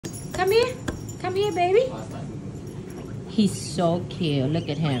Come here. Come here, baby. He's so cute. Look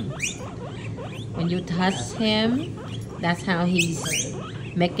at him. When you touch him, that's how he's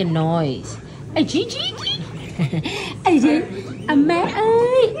making noise. Ê, Chi. Ê, gì? À, mẹ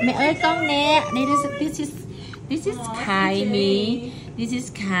ơi con nè. This is Kaimi. This is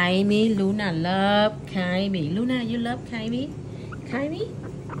Kaimi. Luna love Kaimi. Luna, you love Kaimi? Kaimi?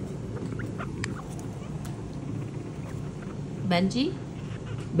 Benji?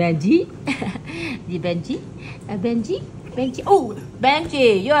 Benji? The Benji? Benji? Benji? Oh,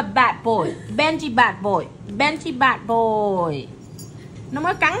 Benji, you're a bad boy. Benji bad boy. Benji bad boy. Nó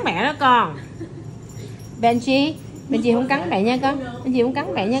mới cắn mẹ đó con. Benji, Benji không cắn mẹ nha con. Benji không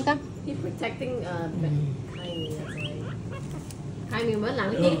cắn mẹ nha con. He's protecting Kaimi mới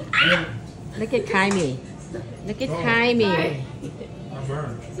làm cái gì? Look at Kaimi. Look at Kaimi.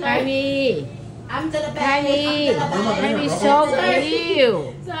 Kaimi. Kaimi so cute.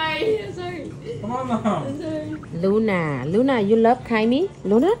 Sorry. Come on now. Luna, you love Kaimi?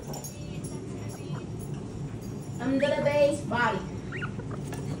 Luna? Under the base body.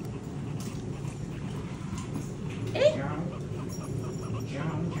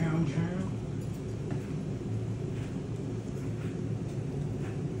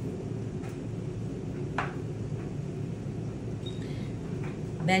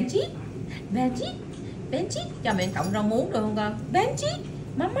 Benji, cho mẹ cộng rau muống được không con? Benji,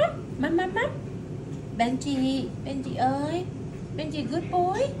 mắm. Benji ơi, Benji good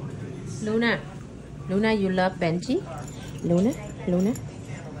boy. Luna, you love Benji? Luna.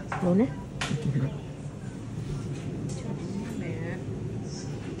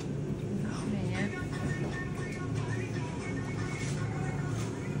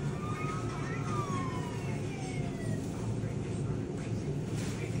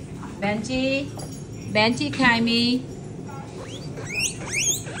 Benji, Kaimi.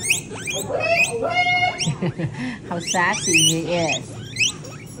 How sassy he is.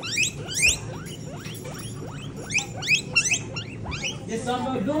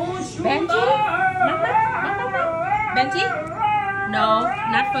 Benji? Benji? No,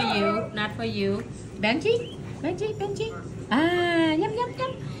 not for you. Benji. Ah, yum.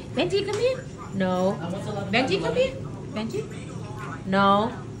 Benji, come here. No. Benji, come here. Benji.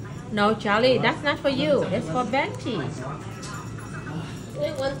 No, Charlie, that's not for you. That's for Benji.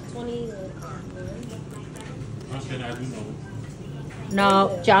 It was 20.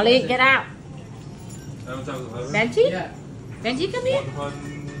 No, Charlie, get out. Benji? Yeah. Benji, come here.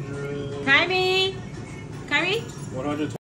 Kaimi. 120.